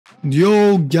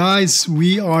Yo guys,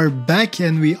 we are back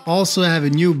and we also have a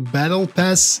new battle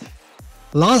pass.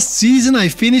 Last season I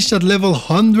finished at level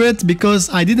 100 because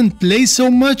I didn't play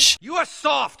so much. You are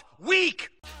soft, weak!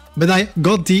 But I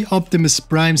got the Optimus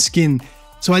Prime skin.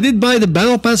 So I did buy the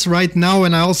battle pass right now,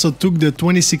 and I also took the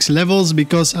 26 levels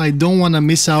because I don't want to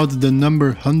miss out the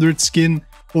number 100 skin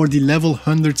or the level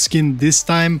 100 skin this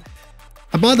time.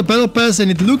 I bought the battle pass and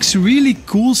it looks really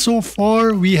cool so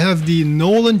far. We have the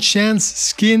Nolan Chance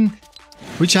skin,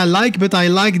 which I like, but I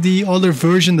like the other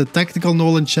version, the tactical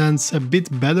Nolan Chance, a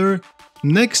bit better.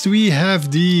 Next we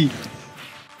have the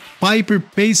Piper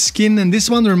Pace skin, and this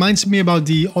one reminds me about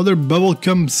the other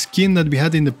bubblegum skin that we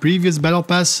had in the previous battle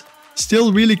pass.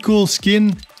 Still really cool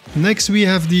skin. Next we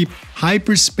have the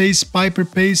Hyperspace Piper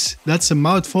Pace. That's a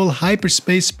mouthful.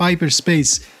 Hyperspace Piper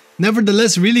Space.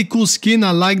 Nevertheless, really cool skin.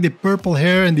 I like the purple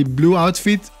hair and the blue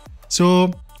outfit.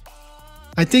 So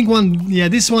I think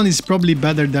this one is probably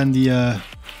better than the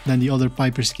other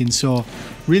Piper skin. So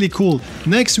really cool.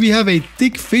 Next we have a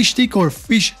Thicc fish stick or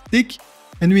fish stick,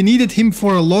 and we needed him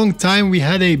for a long time. We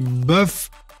had a buff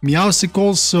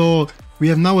Meowsicle, so we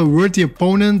have now a worthy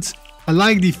opponent. I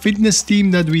like the fitness team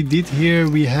that we did here.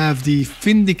 We have the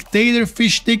Fin Dictator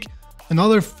fish stick,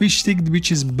 another fish stick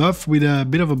which is buff with a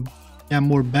bit of a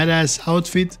more badass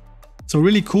outfit. So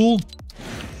really cool.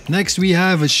 Next we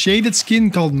have a shaded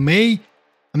skin called May.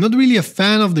 I'm not really a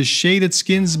fan of the shaded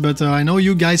skins, but I know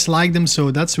you guys like them,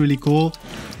 so that's really cool.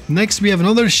 Next we have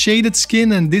another shaded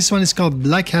skin, and this one is called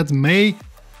Black Hat May.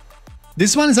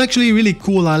 This one is actually really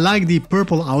cool. I like the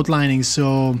purple outlining,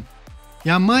 so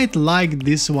yeah, I might like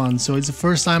this one. So it's the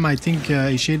first time I think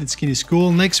a shaded skin is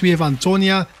cool. Next we have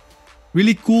Antonia.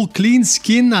 Really cool clean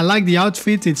skin. I like the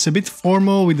outfit. It's a bit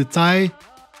formal with the tie.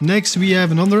 Next we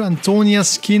have another Antonia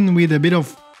skin with a bit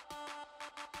of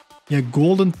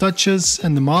golden touches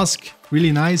and the mask.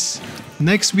 Really nice.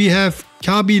 Next we have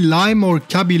Khaby Lame or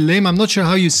Khaby Lame. I'm not sure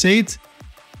how you say it,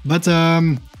 but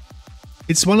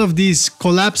it's one of these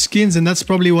collab skins, and that's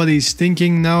probably what he's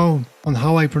thinking now on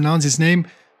how I pronounce his name.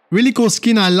 Really cool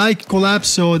skin. I like collab,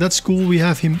 so that's cool. We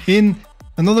have him in.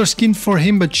 Another skin for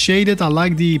him, but shaded. I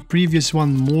like the previous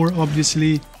one more,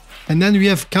 obviously. And then we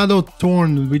have Kado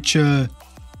Thorne, which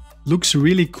looks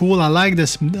really cool. I like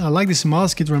this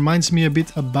mask. It reminds me a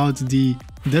bit about the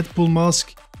Deadpool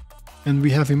mask. And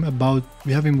we have him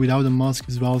without a mask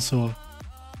as well. So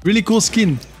really cool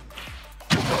skin.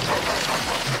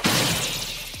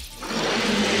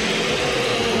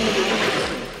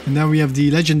 And now we have the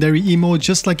legendary emote,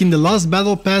 just like in the last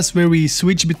battle pass where we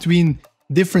switch between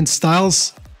different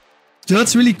styles. So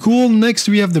that's really cool. Next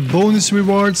we have the bonus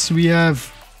rewards. We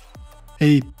have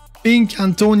a pink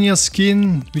Antonia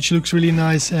skin, which looks really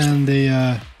nice, and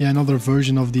another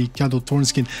version of the Kado Thorne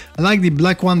skin. I like the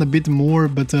black one a bit more,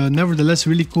 but nevertheless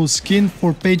really cool skin.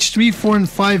 For page 3, 4 and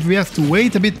 5 we have to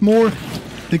wait a bit more.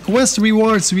 The quest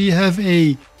rewards, we have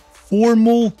a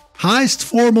highest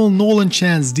formal Nolan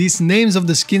Chance. These names of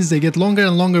the skins, they get longer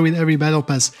and longer with every battle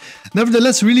pass.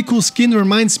 Nevertheless, really cool skin.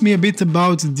 Reminds me a bit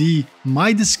about the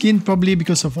Midas skin, probably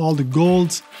because of all the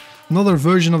gold. Another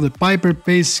version of the Piper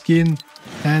Pace skin.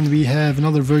 And we have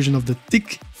another version of the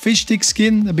Thicc fish stick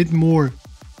skin, a bit more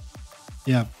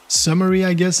summery,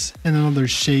 I guess. And another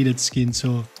shaded skin,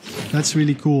 so that's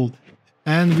really cool.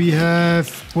 And we have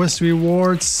quest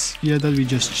rewards, that we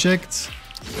just checked.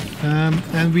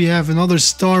 And we have another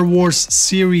Star Wars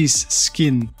series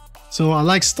skin. So I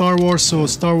like Star Wars, so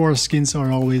Star Wars skins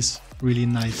are always really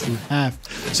nice to have.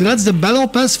 So that's the battle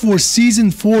pass for season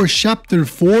 4 chapter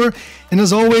 4. And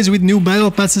as always with new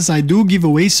battle passes, I do give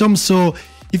away some. So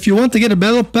if you want to get a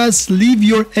battle pass, leave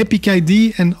your epic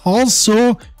ID, and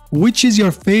also which is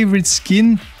your favorite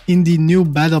skin in the new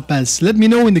battle pass. Let me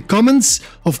know in the comments.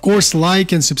 Of course,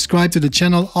 like and subscribe to the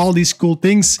channel, all these cool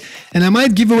things, and I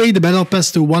might give away the battle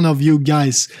pass to one of you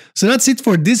guys. So that's it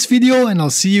for this video, and I'll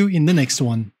see you in the next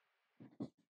one.